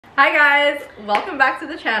Hi guys, welcome back to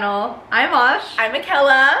the channel. I'm Oshs. I'm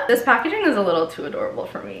Akela. This packaging is a little too adorable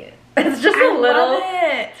for me. It's just a little. Love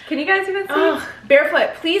it. Can you guys even see? Ugh,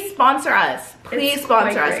 Barefoot, please sponsor us. Please It's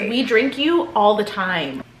sponsor quite us. great. We drink you all the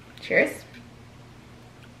time. Cheers.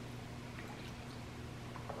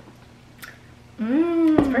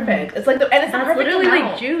 It's perfect. It's like the and it's the That's perfect literally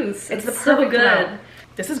amount. like juice. It's the so perfect good. amount.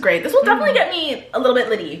 This is great. This will definitely get me a little bit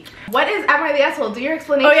litty. What is Am I the Asshole? Do your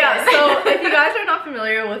explanation. Oh yeah, so if you guys are not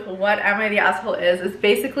familiar with what Am I the Asshole is, it's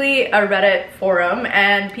basically a Reddit forum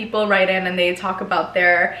and people write in and they talk about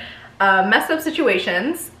their messed up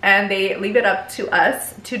situations and they leave it up to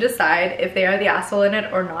us to decide if they are the asshole in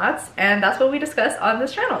it or not, and that's what we discuss on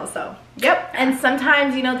this channel. So yep. And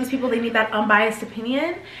sometimes, you know, these people, they need that unbiased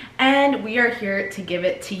opinion, and we are here to give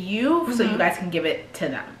it to you so you guys can give it to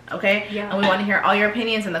them, okay? Yeah. And we want to hear all your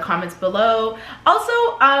opinions in the comments below. Also,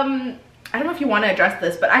 I don't know if you want to address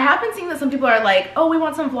this, but I have been seeing that some people are like, oh, we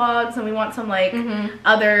want some vlogs and we want some like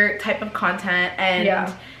other type of content,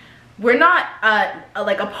 and we're not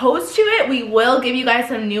like opposed to it. We will give you guys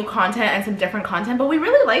some new content and some different content, but we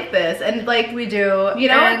really like this, and like we do, you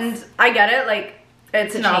know, and I get it, like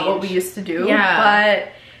it's not what we used to do,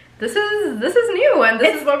 but this is new, and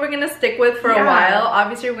this is what we're gonna stick with for a while.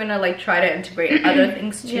 Obviously we're gonna like try to integrate other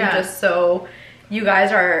things too, just so you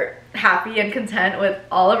guys are happy and content with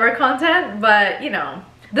all of our content, but you know,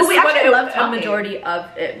 this is what a majority of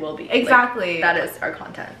it will be. Exactly. Like, that is our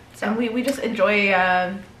content. So and we just enjoy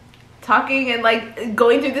talking and like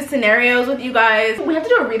going through the scenarios with you guys. We have to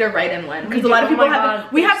do a reader write-in one because a lot of people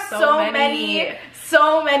have. We have so many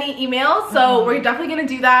emails, so we're definitely gonna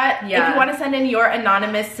do that. If you want to send in your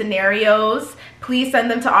anonymous scenarios, please send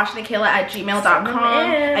them to oshandakela@gmail.com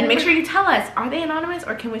and make sure you tell us, are they anonymous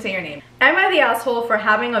or can we say your name? Am I the asshole for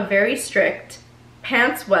having a very strict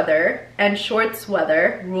pants weather and shorts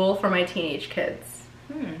weather rule for my teenage kids?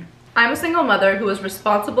 I'm a single mother who is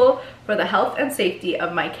responsible for the health and safety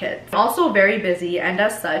of my kids. I'm also very busy, and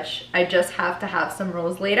as such, I just have to have some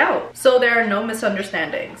rules laid out so there are no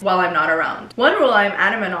misunderstandings while I'm not around. One rule I'm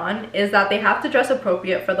adamant on is that they have to dress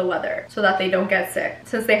appropriate for the weather so that they don't get sick,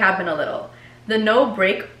 since they have been a little. The no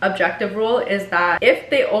break objective rule is that if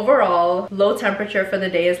the overall low temperature for the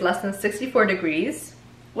day is less than 64 degrees,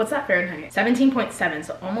 what's that Fahrenheit? 17.7,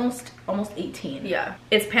 so almost 18. Yeah,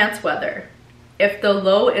 it's pants weather. If the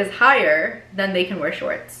low is higher, then they can wear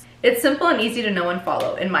shorts. It's simple and easy to know and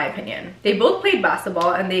follow, in my opinion. They both played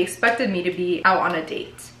basketball and they expected me to be out on a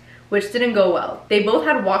date, which didn't go well. They both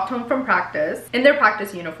had walked home from practice in their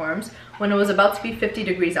practice uniforms when it was about to be 50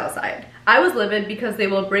 degrees outside. I was livid because they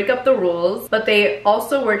will break up the rules, but they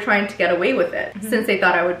also were trying to get away with it since they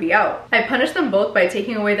thought I would be out. I punished them both by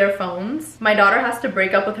taking away their phones. My daughter has to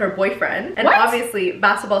break up with her boyfriend, and obviously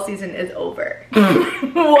basketball season is over.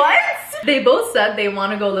 What? They both said they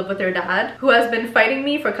want to go live with their dad, who has been fighting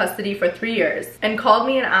me for custody for 3 years, and called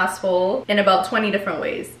me an asshole in about 20 different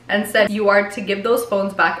ways, and said you are to give those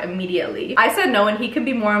phones back immediately. I said no, and he can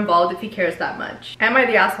be more involved if he cares that much. Am I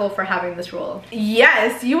the asshole for having this rule?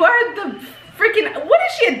 Yes, you are the freaking, what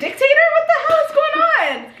is she, a dictator? What the hell is going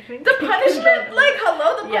on? The punishment, like,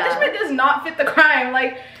 hello, the punishment does not fit the crime.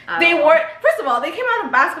 Like, they were, first of all, they came out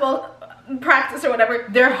of basketball practice or whatever,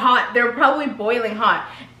 they're hot, they're probably boiling hot,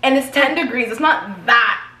 and it's 10 degrees, it's not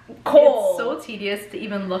that cold. It's so tedious to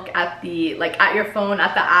even look at the, like, at your phone,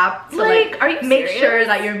 at the app to like, are you make serious? sure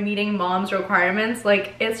that you're meeting mom's requirements.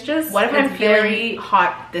 Like, it's just, what if I'm feeling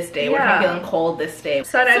hot this day? What if I'm feeling cold this day?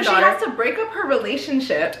 So she has to break up her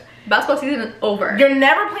relationship. Basketball season is over. You're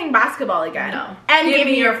never playing basketball again. No. And give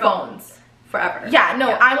me your phones. Forever. Yeah,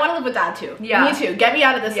 no, I want to live with dad too. Yeah. Me too. Get me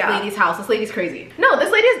out of this lady's house. This lady's crazy. No,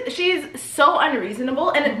 this lady she's so unreasonable,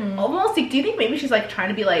 and almost like, do you think maybe she's like trying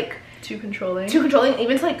to be like too controlling,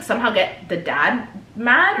 even to like somehow get the dad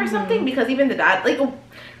mad or something? Because even the dad, like,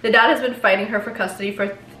 the dad has been fighting her for custody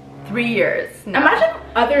for 3 years now.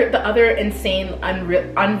 Imagine the other insane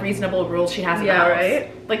unreasonable rules she has in the house.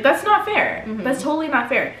 Right? Like, that's not fair. That's totally not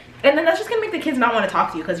fair. And then that's just gonna make the kids not want to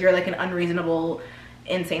talk to you because you're like an unreasonable,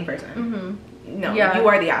 insane person. No, you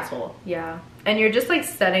are the asshole. Yeah. And you're just like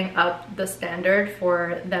setting up the standard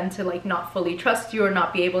for them to like not fully trust you or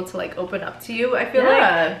not be able to like open up to you, I feel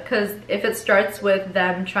like. Because if it starts with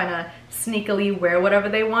them trying to sneakily wear whatever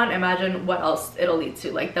they want, imagine what else it'll lead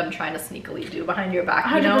to, like them trying to sneakily do behind your back,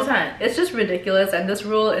 you 100%. know? It's just ridiculous, and this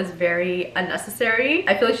rule is very unnecessary.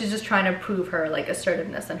 I feel like she's just trying to prove her like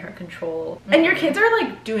assertiveness and her control. And your kids are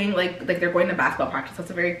like doing like they're going to basketball practice.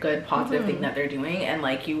 That's a very good positive thing that they're doing, and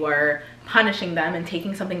like you are punishing them and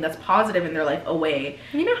taking something that's positive in their life away.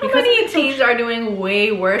 You know how many teens are doing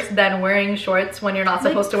way worse than wearing shorts when you're not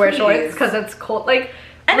supposed to wear shorts because it's cold? Like,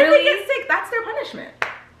 and really? if they get sick, that's their punishment.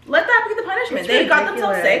 let that be the punishment. They got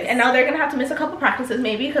themselves sick and now they're gonna have to miss a couple practices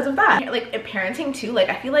maybe because of that. Like parenting too, like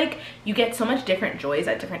I feel like you get so much different joys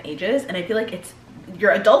at different ages, and I feel like it's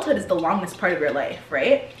your adulthood is the longest part of your life,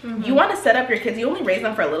 right? You want to set up your kids, you only raise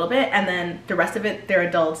them for a little bit, and then the rest of it, they're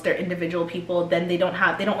adults, they're individual people, then they don't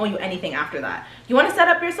owe you anything after that. You want to set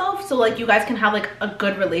up yourself so like you guys can have like a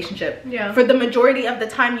good relationship for the majority of the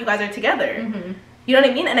time you guys are together. You know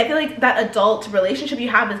what I mean? And I feel like that adult relationship you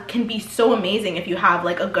have can be so amazing if you have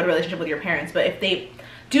like a good relationship with your parents, but if they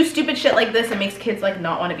do stupid shit like this, it makes kids like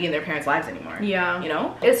not want to be in their parents' lives anymore. Yeah. You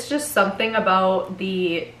know? It's just something about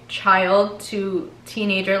the child to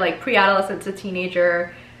teenager, like pre-adolescent to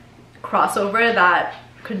teenager crossover that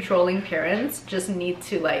controlling parents just need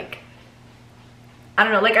to like, I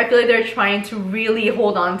don't know, like I feel like they're trying to really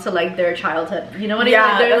hold on to like their childhood. You know what I mean?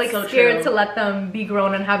 Like, they're like so scared to let them be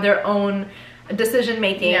grown and have their own decision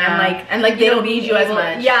making, and like they don't need you as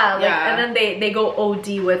much. And then they go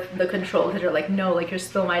OD with the control because you're like, no, like you're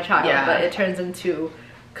still my child, but it turns into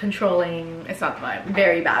controlling. It's not the vibe.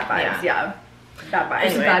 Very bad vibes. Bad vibes.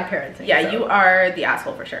 Anyway, bad parenting. You are the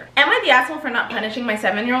asshole for sure. Am I the asshole for not punishing my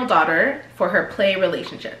 7-year-old daughter for her play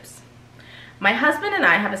relationships? My husband and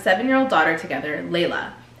I have a 7-year-old daughter together,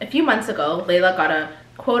 Layla. A few months ago, Layla got a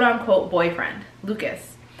quote-unquote boyfriend, Lucas.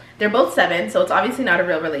 They're both 7, so it's obviously not a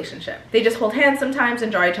real relationship. They just hold hands sometimes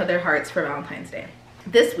and draw each other hearts for Valentine's Day.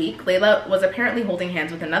 This week, Layla was apparently holding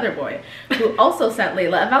hands with another boy who also sent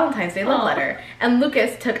Layla a Valentine's Day love letter, and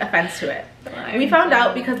Lucas took offense to it. We found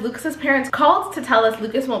out because Lucas's parents called to tell us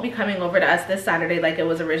Lucas won't be coming over to us this Saturday like it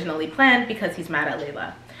was originally planned because he's mad at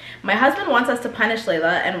Layla. My husband wants us to punish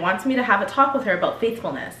Layla and wants me to have a talk with her about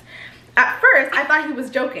faithfulness. At first, I thought he was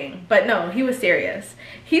joking, but no, he was serious.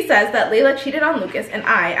 He says that Layla cheated on Lucas and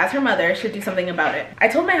I, as her mother, should do something about it. I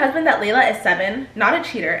told my husband that Layla is 7, not a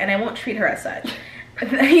cheater, and I won't treat her as such.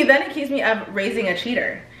 He then accused me of raising a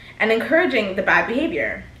cheater and encouraging the bad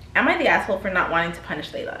behavior. Am I the asshole for not wanting to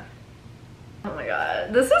punish Layla? Oh my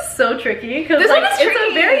god, this is so tricky because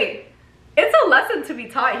like, it's a lesson to be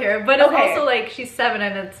taught here, but it's also like she's 7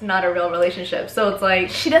 and it's not a real relationship, so it's like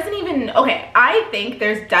she doesn't even I think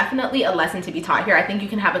there's definitely a lesson to be taught here. I think you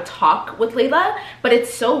can have a talk with Layla, but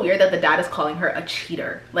it's so weird that the dad is calling her a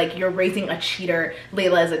cheater. Like, you're raising a cheater.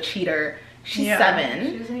 Layla is a cheater. She's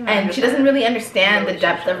 7 and she doesn't really understand the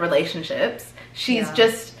depth of relationships. She's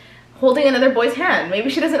just holding another boy's hand. Maybe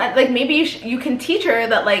she doesn't like, maybe you can teach her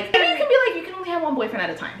that, like, maybe you can be like, you can only have one boyfriend at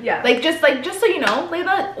a time. Just so you know,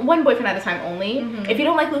 Layla, one boyfriend at a time only. If you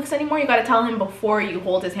don't like Lucas anymore, you gotta tell him before you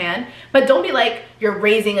hold his hand, but don't be like, you're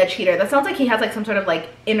raising a cheater. That sounds like he has like some sort of like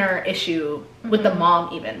inner issue with the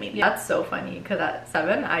mom even, maybe. That's so funny because at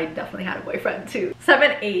 7 I definitely had a boyfriend too.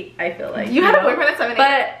 7, 8 I feel like. You had a boyfriend at 7, 8?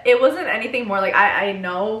 But it wasn't anything more like, I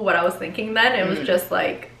know what I was thinking then. It was just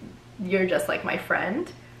like, you're just like my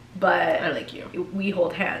friend, but I like you. We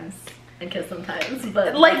hold hands and kiss sometimes,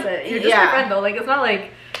 but like, that's it. You're just my friend though. Like, it's not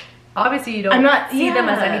like, obviously you don't see them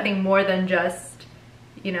as anything more than just,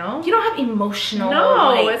 you know? You don't have emotional.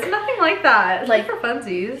 No, it's nothing like that. It's like for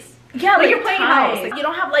funsies. Yeah, like you're playing house. Like, you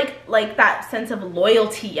don't have like that sense of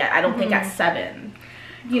loyalty yet. I don't think at 7.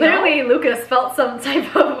 Clearly, Lucas felt some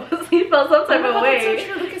type of way. He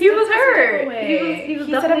was hurt. He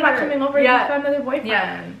said, "I'm not coming over. Yeah, found another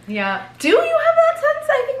boyfriend." Yeah. Do you have that sense?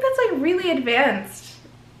 I think that's like really advanced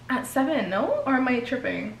at 7. No, or am I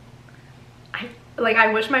tripping?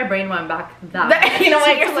 I wish my brain went back that you know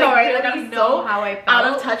what, you're sorry. Like, I'm so how I felt. Out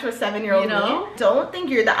of touch with 7-year-old me. Don't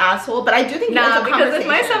think you're the asshole, but I do think because if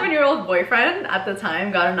my 7-year-old boyfriend at the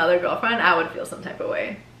time got another girlfriend, I would feel some type of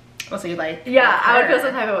way. Oh, so you like? Yeah, I would feel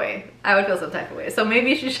some type of way. So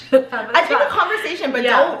maybe she should have I think a conversation, but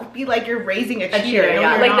don't be like you're raising a cheater. No,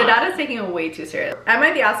 like the dad is taking it way too serious. Am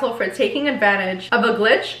I the asshole for taking advantage of a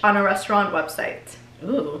glitch on a restaurant website?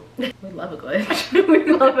 Ooh, we love a glitch.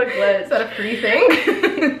 We love a glitch. Is that a free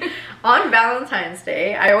thing? On Valentine's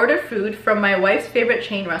Day, I ordered food from my wife's favorite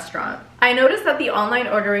chain restaurant. I noticed that the online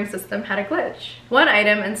ordering system had a glitch. One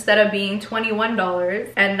item, instead of being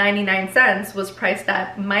 $21.99, was priced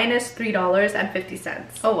at minus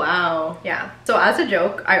 $3.50. Oh wow. Yeah. So as a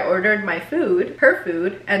joke, I ordered my food, her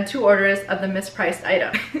food, and 2 orders of the mispriced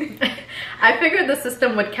item. I figured the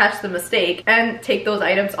system would catch the mistake and take those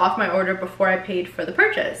items off my order before I paid for the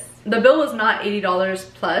purchase. The bill was not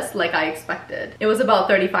 $80 plus like I expected. It was about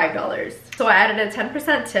 $35. So I added a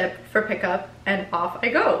 10% tip for pickup and off I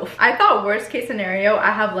go. I thought worst case scenario,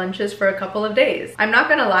 I have lunches for a couple of days. I'm not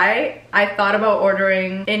gonna lie, I thought about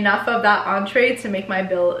ordering enough of that entree to make my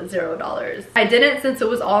bill $0. I didn't since it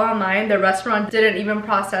was all online. The restaurant didn't even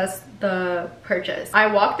process the purchase. I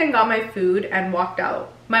walked and got my food and walked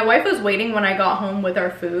out. My wife was waiting when I got home with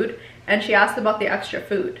our food and she asked about the extra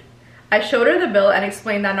food. I showed her the bill and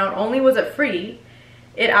explained that not only was it free,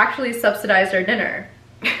 it actually subsidized our dinner.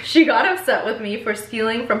 She got upset with me for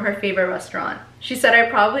stealing from her favorite restaurant. She said I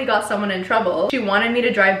probably got someone in trouble. She wanted me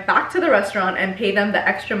to drive back to the restaurant and pay them the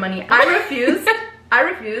extra money. I refused. I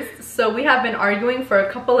refused, so we have been arguing for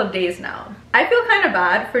a couple of days now. I feel kind of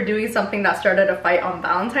bad for doing something that started a fight on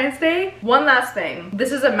Valentine's Day. One last thing,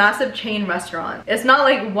 this is a massive chain restaurant. It's not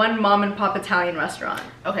like one mom and pop Italian restaurant.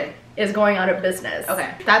 Okay. Is going out of business.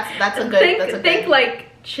 Okay, that's a good, think like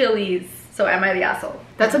Chili's. So am I the asshole?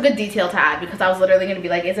 That's a good detail to add, because I was literally gonna be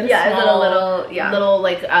like, is it a small, little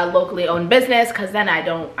like locally owned business? Because then I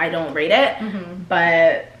don't rate it.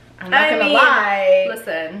 But I'm not gonna lie.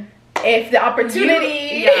 Listen, if the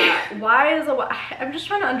opportunity, why is I'm just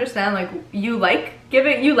trying to understand, like, you like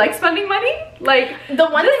spending money? Like, the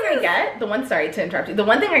one thing I get, sorry to interrupt you, the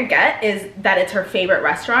one thing I get is that it's her favorite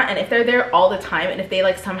restaurant, and if they're there all the time, and if they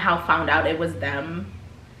like somehow found out it was them,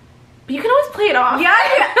 but you can always play it off. Yeah,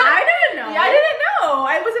 I didn't know. Yeah, I didn't know.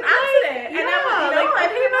 I was an accident. Yeah, and I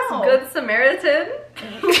didn't know. Good Samaritan.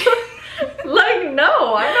 Like,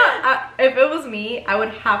 no, I'm not. If it was me, I would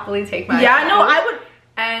happily take my no, I would.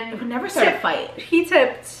 And it would never start a fight. He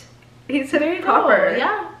tipped proper.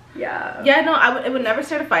 Yeah, no, it would never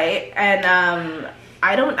start a fight. And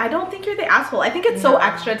I don't think you're the asshole. I think it's so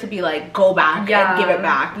extra to be like, go back and give it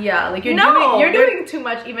back. Yeah, like you're doing too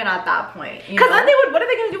much even at that point. Because then what are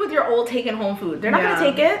they gonna do with your old taken home food? They're not gonna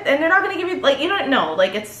take it, and they're not gonna give you, like, you don't know,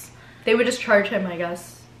 like, it's, they would just charge him, I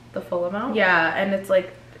guess, the full amount. Yeah, and it's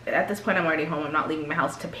like, at this point I'm already home. I'm not leaving my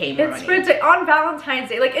house to pay more money. It's on Valentine's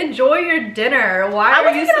Day. Like, enjoy your dinner. Why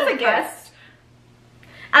are you so pressed?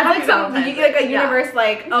 As like a universe,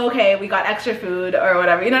 like, okay, we got extra food or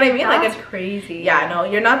whatever, you know what I mean? That's like, it's crazy. Yeah, no,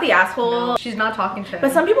 you're not the asshole. No, she's not talking to him.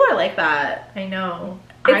 But some people are like that. I know.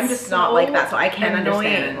 I'm just not like that, so I can't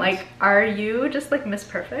understand. Like, are you just like Miss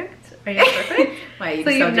Perfect? Are you perfect? Why, so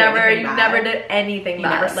you never did anything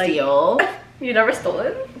bad. You never steal. You never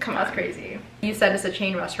stolen? Come on. That's crazy. You said it's a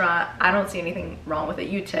chain restaurant. I don't see anything wrong with it.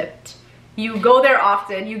 You tipped. You go there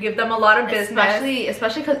often. You give them a lot of business.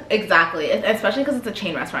 Especially because it's a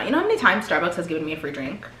chain restaurant. You know how many times Starbucks has given me a free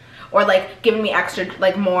drink? Or like giving me extra,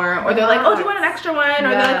 like more, or they're like, oh, do you want an extra one? Or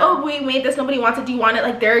they're like, oh, we made this, nobody wants it, do you want it?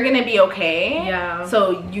 Like, they're gonna be okay. Yeah.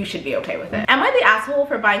 So you should be okay with it. Am I the asshole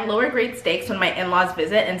for buying lower grade steaks when my in-laws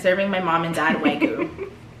visit and serving my mom and dad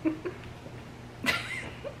Wagyu?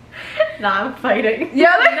 Nah, I'm fighting.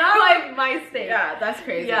 Yeah, like, not like my steak. Yeah, that's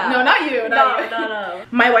crazy. Yeah. No, not you. No.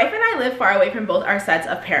 My wife and I live far away from both our sets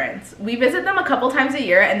of parents. We visit them a couple times a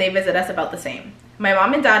year, and they visit us about the same. My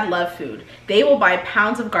mom and dad love food. They will buy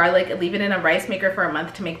pounds of garlic and leave it in a rice maker for a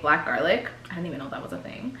month to make black garlic. I didn't even know that was a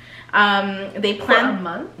thing. They plan for a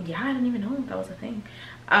month? Yeah, I didn't even know that was a thing.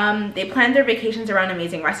 They plan their vacations around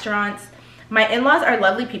amazing restaurants. My in-laws are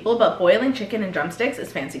lovely people, but boiling chicken and drumsticks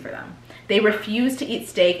is fancy for them. They refuse to eat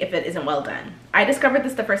steak if it isn't well done. I discovered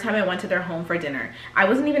this the first time I went to their home for dinner. I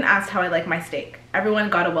wasn't even asked how I like my steak. Everyone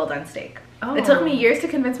got a well done steak. Oh. It took me years to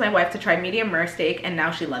convince my wife to try medium rare steak, and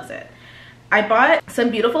now she loves it. I bought some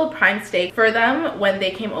beautiful prime steak for them when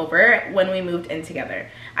they came over when we moved in together.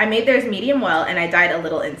 I made theirs medium well, and I dyed a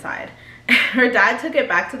little inside. Her dad took it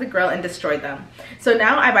back to the grill and destroyed them. So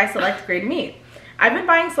now I buy select grade meat. I've been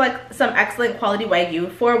buying some excellent quality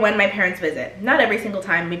Wagyu for when my parents visit. Not every single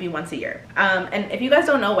time, maybe once a year. And if you guys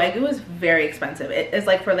don't know, Wagyu is very expensive. It is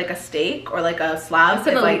like for like a steak or like a slab,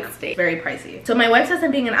 it's like steak. Very pricey. So my wife says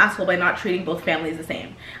I'm being an asshole by not treating both families the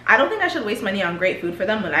same. I don't think I should waste money on great food for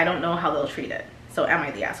them when I don't know how they'll treat it. So am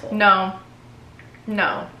I the asshole? No,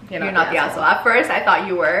 you're not the asshole. At first I thought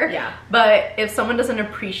you were. Yeah. But if someone doesn't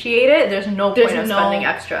appreciate it, there's no point of spending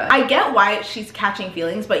extra. I get why she's catching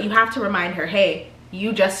feelings, but you have to remind her, hey,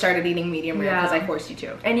 you just started eating medium rare because I forced you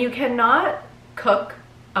to. And you cannot cook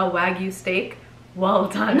a Wagyu steak well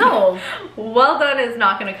done. No. Well done is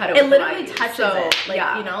not going to cut it with literally Wagyu. touches it. Like,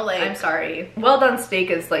 yeah. You know, like, I'm sorry. Well done steak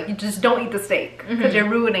is like, you just don't eat the steak because you're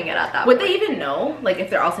ruining it at that point. Would they even know? Like, if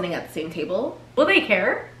they're all sitting at the same table? Will they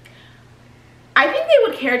care? I think they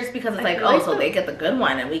would care just because it's like, oh, so they get the good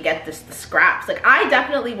one and we get the scraps. Like, I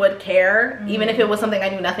definitely would care, even if it was something I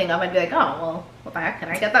knew nothing of. I'd be like, oh, well, what the heck? Can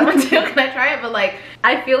I get that one too? Can I try it? But like,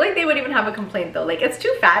 I feel like they would even have a complaint though. Like, it's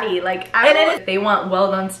too fatty. Like, I don't know if they want well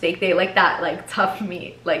done steak. They like that like tough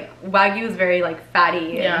meat. Like, Wagyu is very like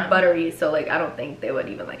fatty and buttery. So like, I don't think they would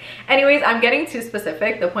even like. Anyways, I'm getting too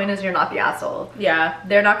specific. The point is, you're not the asshole. Yeah.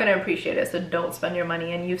 They're not going to appreciate it. So don't spend your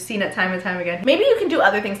money. And you've seen it time and time again. Maybe you can do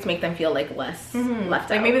other things to make them feel like less left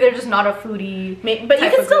like out. Maybe they're just not a foodie. But you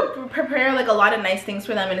can still prepare like a lot of nice things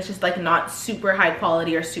for them, and it's just like not super high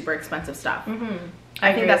quality or super expensive stuff.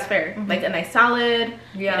 I think that's fair. Like a nice salad,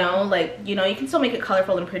 yeah. You know, like, you know, you can still make it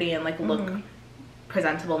colorful and pretty and like look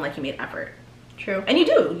presentable and like you made effort. True. And you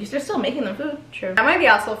do. You're still making them food. True. Am I the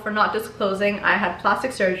asshole for not disclosing I had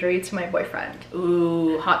plastic surgery to my boyfriend?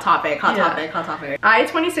 Ooh, hot topic, hot topic, hot topic. I,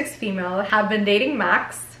 26 female, have been dating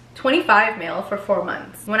Max, 25 male, for 4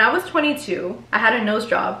 months. When I was 22, I had a nose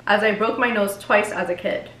job as I broke my nose twice as a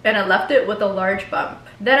kid, and I left it with a large bump.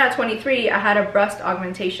 Then at 23, I had a breast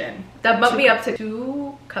augmentation that bumped me up to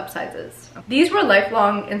 2 cup sizes. These were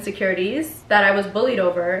lifelong insecurities that I was bullied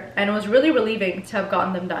over, and it was really relieving to have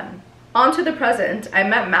gotten them done. On to the present, I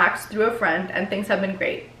met Max through a friend and things have been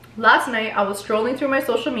great. Last night, I was strolling through my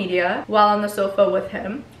social media while on the sofa with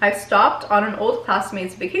him. I stopped on an old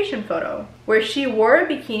classmate's vacation photo where she wore a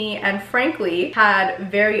bikini and frankly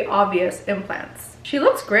had very obvious implants. She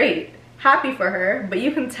looks great, happy for her, but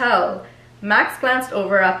you can tell. Max glanced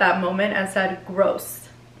over at that moment and said, gross.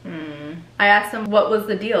 I asked him what was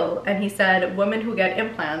the deal, and he said women who get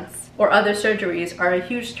implants or other surgeries are a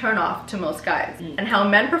huge turnoff to most guys, and how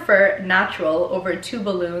men prefer natural over 2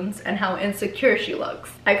 balloons and how insecure she looks.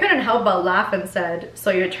 I couldn't help but laugh and said, so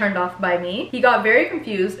you're turned off by me? He got very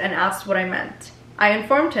confused and asked what I meant. I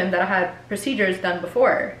informed him that I had procedures done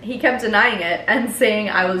before. He kept denying it and saying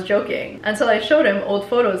I was joking until I showed him old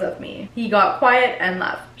photos of me. He got quiet and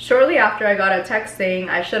left. Shortly after, I got a text saying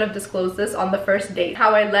I should have disclosed this on the first date,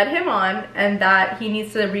 how I led him on and that he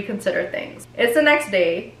needs to reconsider things. It's the next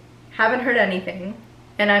day, haven't heard anything,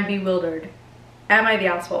 and I'm bewildered. Am I the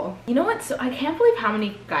asshole? You know what? So I can't believe how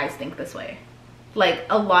many guys think this way. Like,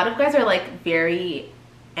 a lot of guys are like very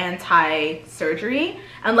anti-surgery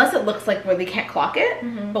unless it looks like where they can't clock it,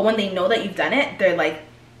 but when they know that you've done it, they're like,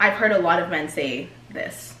 I've heard a lot of men say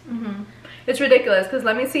this. It's ridiculous because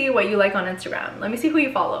let me see what you like on Instagram. Let me see who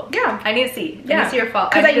you follow. Yeah, I need to see. Yeah, I need to see your follow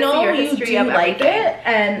because I know your you do like everything. it,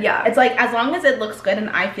 and yeah, it's like as long as it looks good and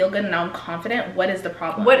I feel good and I'm confident. What is the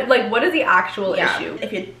problem? What is the actual issue?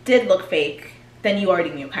 If it did look fake, then you already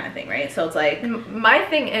knew, kind of thing, right? So it's like, my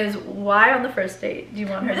thing is, why on the first date do you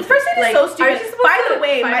want her? The first date is so stupid. By the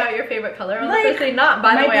way, find out your favorite color on the first date. Not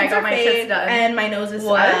by the way, I got my tits done and my nose is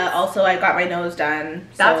also I got my nose done.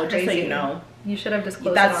 That's so crazy. Just so you know, you should have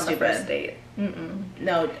disclosed it on the first date.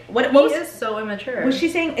 No, what he is so immature. Was she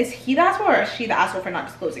saying, is he the asshole or is she the asshole for not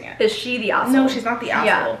disclosing it? Is she the asshole? No, she's not the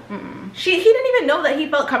asshole. Yeah. He didn't even know that he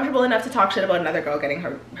felt comfortable enough to talk shit about another girl getting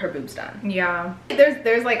her boobs done. Yeah.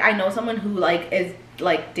 There's like, I know someone who like is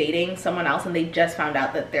like dating someone else and they just found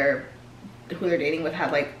out that who they're dating with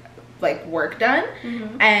had like work done,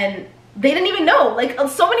 and they didn't even know. Like,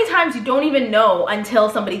 so many times you don't even know until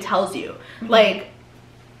somebody tells you. Like,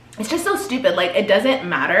 it's just so stupid. Like, it doesn't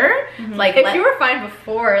matter. Like, if you were fine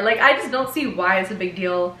before, like, I just don't see why it's a big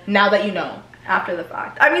deal now that you know after the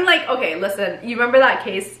fact. I mean, like, okay, listen, you remember that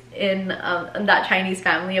case in that Chinese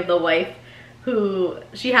family of the wife who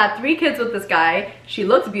she had 3 kids with this guy. She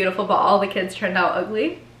looked beautiful, but all the kids turned out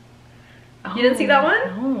ugly. You didn't see that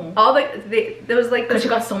one? No. There was like, because she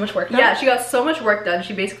got so much work done. Yeah, she got so much work done.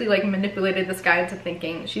 She basically like manipulated this guy into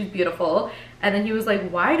thinking she's beautiful, and then he was like,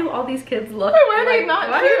 "Why do all these kids look? Why are they not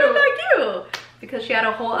cute? Why are they not cute?" Because she had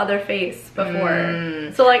a whole other face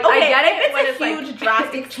before. So like, okay, I get it when it's a huge like,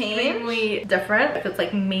 drastic change. Extremely different if it's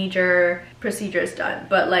like major procedures done,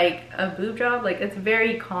 but like a boob job, like it's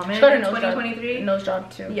very common in 2023. Nose job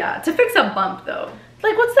too. Yeah, to fix a bump though.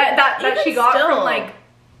 Like, what's that she got from like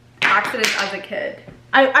accidents as a kid.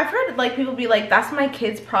 I've heard like people be like, that's my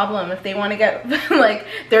kid's problem. If they want to get like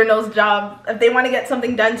their nose job, if they want to get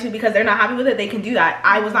something done too because they're not happy with it, they can do that.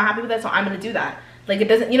 I was not happy with it, so I'm gonna do that. Like, it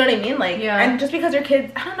doesn't, you know what I mean? Like, yeah. And just because your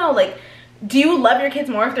kids, I don't know, like, do you love your kids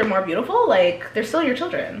more if they're more beautiful? Like, they're still your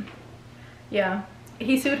children. Yeah.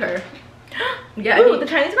 He sued her. Yeah. Ooh, the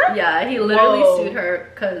Chinese guy? Yeah, he literally sued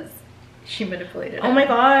her because she manipulated him. Oh my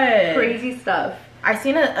god. Crazy stuff. I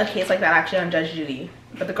seen a case like that actually on Judge Judy.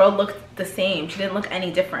 But the girl looked the same. She didn't look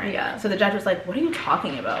any different. Yeah. So the judge was like, what are you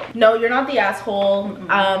talking about? No, you're not the asshole.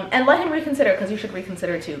 And let him reconsider, because you should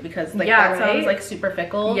reconsider too, because like that sounds like super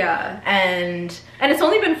fickle. Yeah. And it's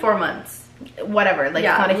only been 4 months. Whatever. Like,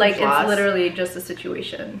 yeah, it's not a like huge loss. It's literally just a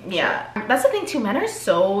situation. Yeah. Sure. That's the thing too. Men are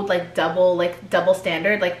so like double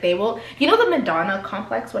standard. Like, they will, you know, the Madonna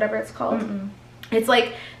complex, whatever it's called. It's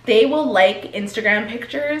like they will like Instagram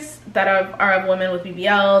pictures that are of women with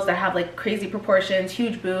BBLs that have like crazy proportions,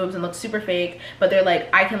 huge boobs, and look super fake, but they're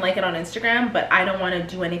like, I can like it on Instagram, but I don't want to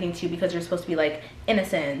do anything to you because you're supposed to be like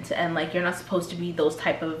innocent and like you're not supposed to be those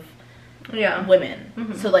type of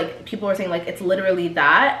women. So like people are saying like it's literally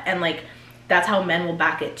that, and like that's how men will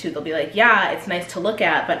back it too. They'll be like, yeah, it's nice to look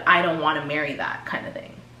at, but I don't want to marry that kind of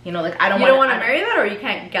thing. You know, like I don't want to marry that, or you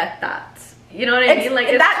can't get that. You know what I mean? Like,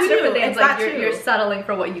 it's two different things. Like, you're settling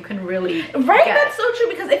for what you can really get. That's so true,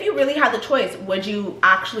 because if you really had the choice, would you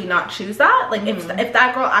actually not choose that? Like, if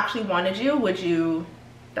that girl actually wanted you, would you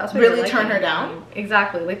really turn her down?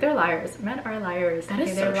 Exactly. Like, they're liars. Men are liars. That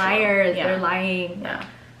is they're so liars. Yeah. They're lying. Yeah.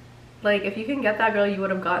 Like, if you can get that girl, you would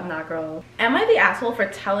have gotten that girl. Am I the asshole for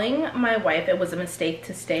telling my wife it was a mistake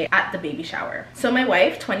to stay at the baby shower? So my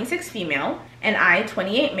wife, 26 female, and I,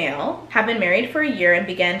 28 male, have been married for a year and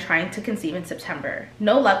began trying to conceive in September.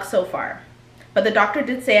 No luck so far. But the doctor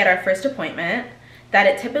did say at our first appointment that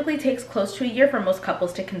it typically takes close to a year for most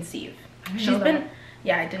couples to conceive.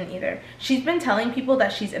 Yeah, I didn't either. She's been telling people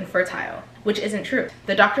that she's infertile, which isn't true.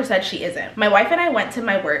 The doctor said she isn't. My wife and I went to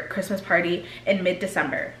my work Christmas party in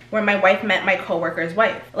mid-December, where my wife met my co-worker's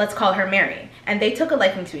wife. Let's call her Mary. And they took a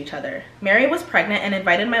liking to each other. Mary was pregnant and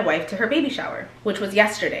invited my wife to her baby shower, which was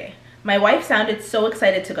yesterday. My wife sounded so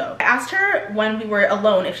excited to go. I asked her when we were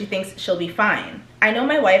alone if she thinks she'll be fine. I know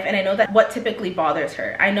my wife, and I know that what typically bothers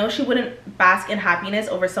her. I know she wouldn't bask in happiness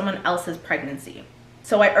over someone else's pregnancy.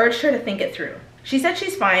 So I urged her to think it through. She said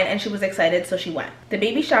she's fine and she was excited, so she went. The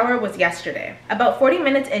baby shower was yesterday. About 40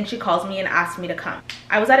 minutes in, she calls me and asks me to come.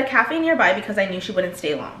 I was at a cafe nearby because I knew she wouldn't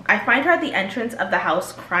stay long. I find her at the entrance of the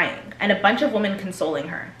house crying, and a bunch of women consoling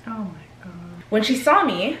her. Oh my god. When she saw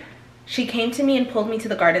me, she came to me and pulled me to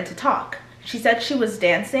the garden to talk. She said she was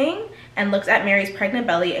dancing and looked at Mary's pregnant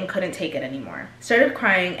belly and couldn't take it anymore. Started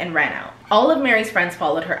crying and ran out. All of Mary's friends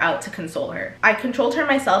followed her out to console her. I controlled her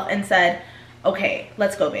myself and said, okay,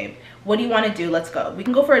 let's go, babe. What do you want to do? Let's go. We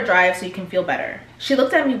can go for a drive so you can feel better. She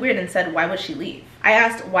looked at me weird and said, why would she leave? I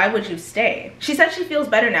asked, why would you stay? She said she feels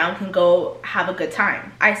better now and can go have a good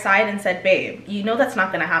time. I sighed and said, babe, you know that's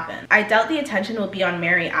not gonna happen. I doubt the attention will be on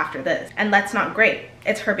Mary after this, and that's not great.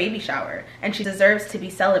 It's her baby shower, and she deserves to be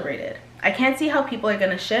celebrated. I can't see how people are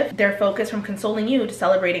gonna shift their focus from consoling you to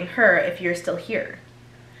celebrating her if you're still here.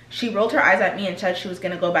 She rolled her eyes at me and said she was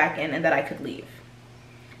gonna go back in and that I could leave.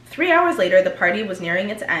 3 hours later, the party was nearing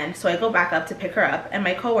its end, so I go back up to pick her up, and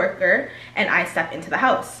my coworker and I step into the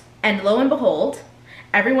house. And lo and behold,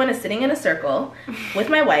 everyone is sitting in a circle, with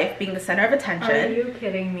my wife being the center of attention. Are you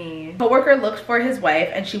kidding me? Coworker looked for his wife,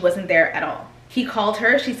 and she wasn't there at all. He called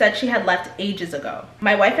her. She said she had left ages ago.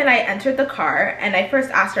 My wife and I entered the car, and I first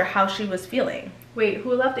asked her how she was feeling. Wait,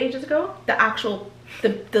 who left ages ago?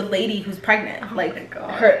 The lady who's pregnant, oh like my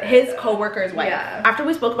God. his co-worker's wife. Yeah. After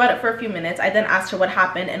we spoke about it for a few minutes, I then asked her what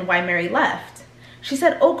happened and why Mary left. She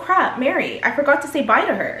said, oh crap, Mary, I forgot to say bye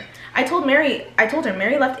to her. I told her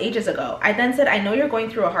Mary left ages ago. I then said, I know you're going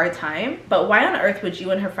through a hard time, but why on earth would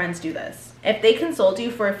you and her friends do this? If they consoled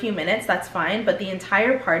you for a few minutes, that's fine, but the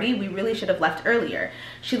entire party, we really should have left earlier.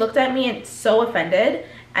 She looked at me and so offended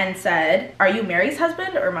and said, are you Mary's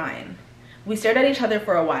husband or mine? We stared at each other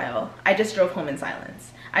for a while. I just drove home in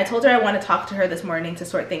silence. I told her I want to talk to her this morning to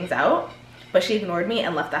sort things out, but she ignored me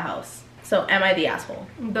and left the house. So am I the asshole?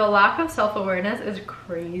 The lack of self-awareness is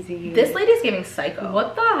crazy. This lady's giving psycho.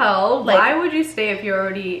 What the hell? Like, why would you stay if you're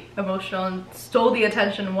already emotional and stole the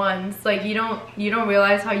attention once? Like, you don't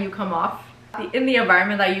realize how you come off in the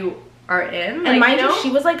environment that you are in. And mind you, she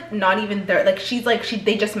was like not even there. Like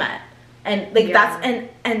they just met. And like that's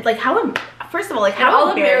and like how first of all, like how all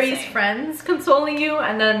of Mary's friends consoling you,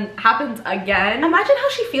 and then happens again. Imagine how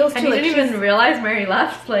she feels too. And you didn't even realize Mary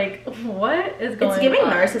left. Like, what is going on? It's giving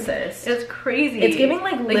narcissist. It's crazy. It's giving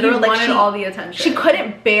like literal, you wanted all the attention. She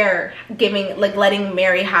couldn't bear letting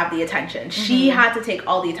Mary have the attention. She had to take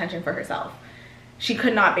all the attention for herself. She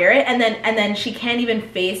could not bear it, and then she can't even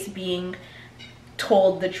face being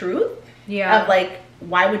told the truth. Yeah. Of like,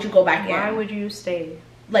 why would you go back in? Why would you stay?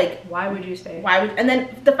 Like, why would you stay? And then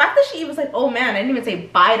the fact that she was like, oh man, I didn't even say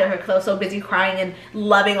bye to her because I was so busy crying and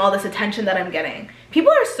loving all this attention that I'm getting.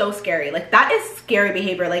 People are so scary. Like, that is scary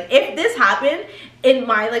behavior. Like, if this happened in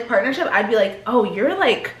my like partnership, I'd be like, oh, you're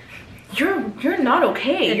like, you're not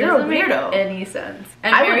okay. You're a weirdo. Make any sense.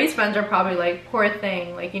 And Mary's friends are probably like, poor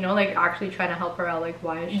thing, like, you know, like actually trying to help her out. Like,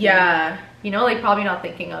 why is she? Yeah. You know, like probably not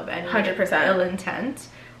thinking of any 100% ill intent,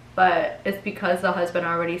 but it's because the husband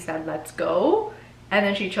already said let's go. And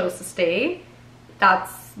then she chose to stay.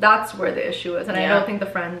 That's where the issue is. And I don't think the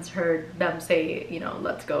friends heard them say, you know,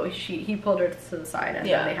 let's go. He pulled her to the side and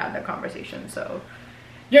then they had their conversation. So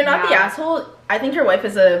you're not the asshole. I think your wife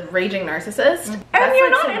is a raging narcissist. And you're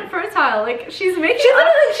not infertile. Like, she's making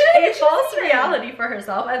a false reality for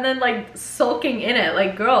herself and then like sulking in it.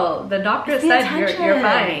 Like, girl, the doctor said you're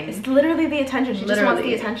fine. It's literally the attention. She just wants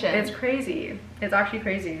the attention. It's crazy. It's actually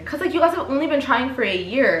crazy. Cause like you guys have only been trying for a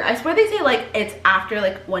year. I swear they say like it's after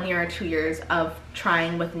like 1 year or 2 years of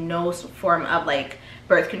trying with no form of like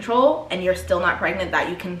birth control and you're still not pregnant that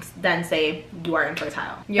you can then say you are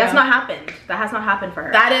infertile. Yeah. That's not happened. That has not happened for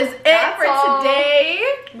her. That is it for today.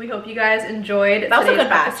 We hope you guys enjoyed today's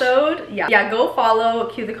episode. Yeah, go follow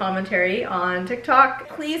Cue the Commentary on TikTok.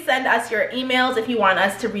 Please send us your emails if you want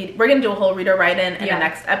us to read. We're gonna do a whole reader write-in in the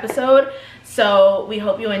next episode. So we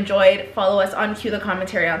hope you enjoyed. Follow us on Cue the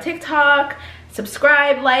Commentary on TikTok.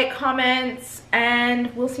 Subscribe, like, comments,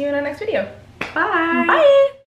 and we'll see you in our next video. Bye. Bye.